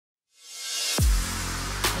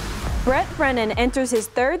Brent Brennan enters his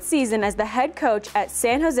third season as the head coach at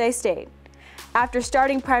San José State. After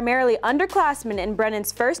starting primarily underclassmen in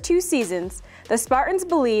Brennan's first 2 seasons, the Spartans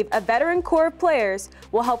believe a veteran core of players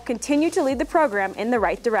will help continue to lead the program in the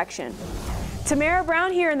right direction. Tamara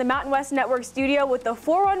Brown here in the Mountain West Network studio with the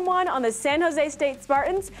 4-on-1 on the San José State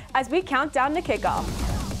Spartans as we count down to kickoff.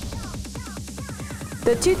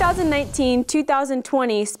 The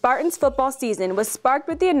 2019-2020 Spartans football season was sparked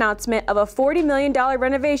with the announcement of a $40 million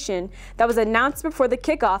renovation that was announced before the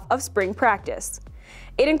kickoff of spring practice.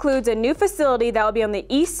 It includes a new facility that will be on the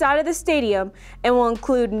east side of the stadium and will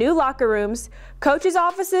include new locker rooms, coaches'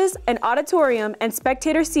 offices, an auditorium, and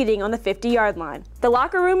spectator seating on the 50-yard line. The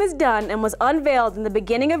locker room is done and was unveiled in the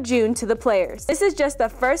beginning of June to the players. This is just the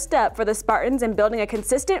first step for the Spartans in building a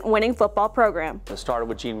consistent winning football program. It started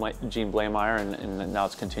with Jean Blameyer and now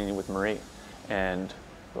it's continuing with Marie. And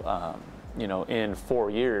you know, in 4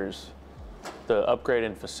 years, the upgrade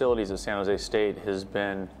in facilities at San José State has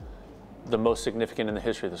been the most significant in the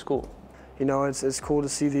history of the school. You know, it's cool to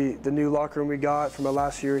see the new locker room we got from our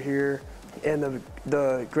last year here, and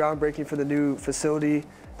the groundbreaking for the new facility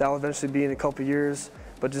that will eventually be in a couple years.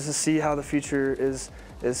 But just to see how the future is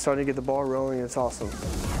starting to get the ball rolling, it's awesome.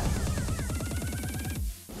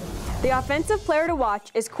 The offensive player to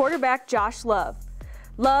watch is quarterback Josh Love.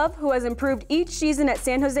 Love, who has improved each season at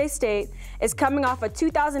San José State, is coming off a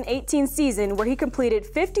 2018 season where he completed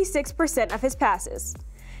 56% of his passes.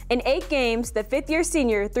 In 8 games, the 5th-year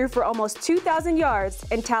senior threw for almost 2,000 yards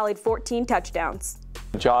and tallied 14 touchdowns.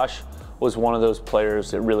 Josh was one of those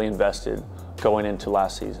players that really invested going into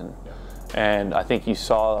last season. And I think you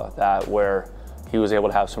saw that where he was able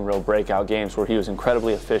to have some real breakout games where he was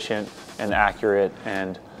incredibly efficient and accurate,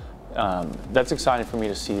 and that's exciting for me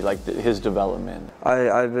to see, like, his development.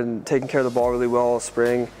 I've been taking care of the ball really well all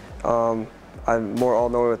spring. I'm more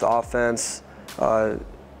all-knowing with the offense.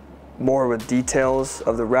 More with details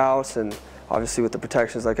of the routes and obviously with the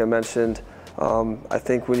protections like I mentioned. I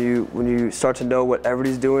think when you start to know what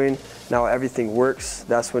everybody's doing, now everything works,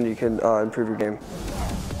 that's when you can improve your game.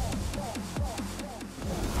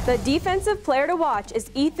 The defensive player to watch is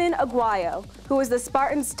Ethan Aguayo, who is the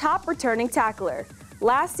Spartans' top returning tackler.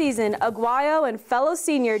 Last season, Aguayo and fellow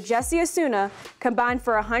senior Jesse Asuna combined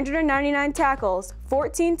for 199 tackles,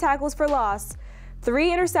 14 tackles for loss,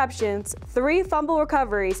 3 interceptions, 3 fumble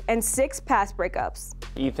recoveries, and 6 pass breakups.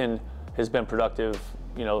 Ethan has been productive,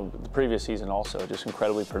 you know, the previous season also, just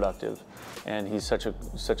incredibly productive. And he's such a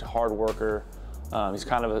hard worker. He's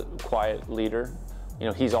kind of a quiet leader. You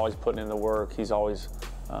know, he's always putting in the work. He's always,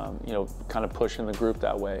 you know, kind of pushing the group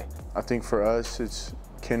that way. I think for us, it's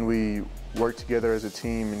can we work together as a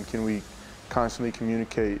team and can we constantly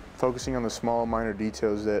communicate, focusing on the small, minor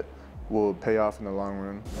details that will pay off in the long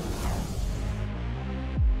run.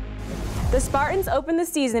 The Spartans opened the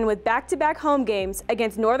season with back-to-back home games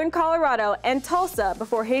against Northern Colorado and Tulsa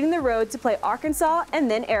before hitting the road to play Arkansas and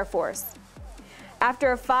then Air Force.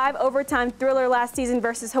 After a 5-overtime thriller last season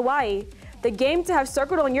versus Hawaii, the game to have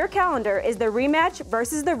circled on your calendar is the rematch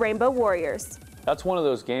versus the Rainbow Warriors. That's one of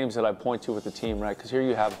those games that I point to with the team, right? Because here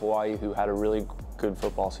you have Hawaii, who had a really good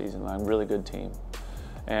football season, a really good team.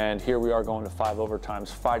 And here we are going to 5 overtimes,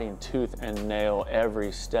 fighting tooth and nail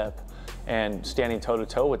every step and standing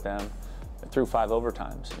toe-to-toe with them through 5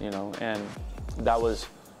 overtimes, you know, and that was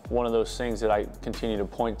one of those things that I continue to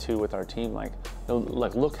point to with our team, like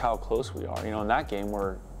look how close we are, you know, in that game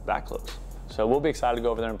we're that close. So we'll be excited to go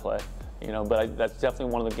over there and play, you know, but that's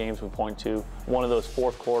definitely one of the games we point to, one of those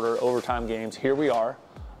 4th quarter overtime games. Here we are,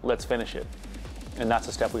 let's finish it, and that's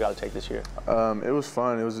a step we got to take this year. It was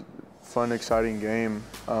fun. It was a fun, exciting game.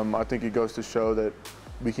 I think it goes to show that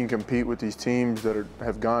we can compete with these teams that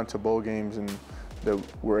have gone to bowl games and that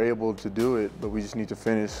we're able to do it, but we just need to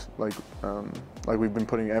finish like we've been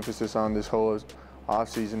putting emphasis on this whole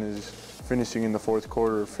offseason, is finishing in the 4th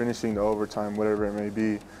quarter, finishing the overtime, whatever it may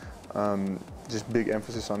be. Just big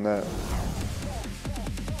emphasis on that.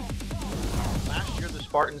 Last year, the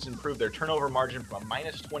Spartans improved their turnover margin from a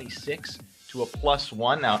 -26 to a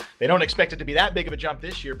 +1. Now, they don't expect it to be that big of a jump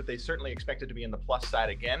this year, but they certainly expect it to be in the plus side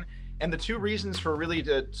again. And the 2 reasons for really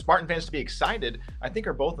Spartan fans to be excited, I think,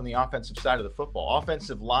 are both on the offensive side of the football.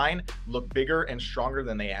 Offensive line look bigger and stronger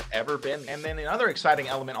than they have ever been. And then another exciting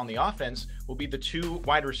element on the offense will be the 2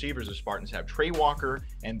 wide receivers the Spartans have, Trey Walker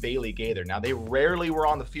and Bailey Gaither. Now, they rarely were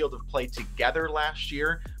on the field of play together last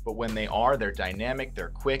year, but when they are, they're dynamic, they're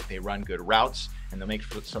quick, they run good routes, and they'll make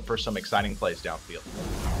for some exciting plays downfield.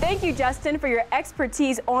 Thank you, Justin, for your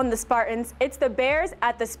expertise on the Spartans. It's the Bears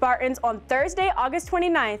at the Spartans on Thursday, August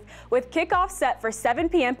 29th, with kickoff set for 7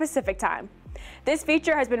 p.m. Pacific time. This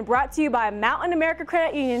feature has been brought to you by Mountain America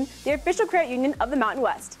Credit Union, the official credit union of the Mountain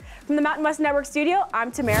West. From the Mountain West Network studio,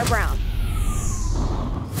 I'm Tamara Brown.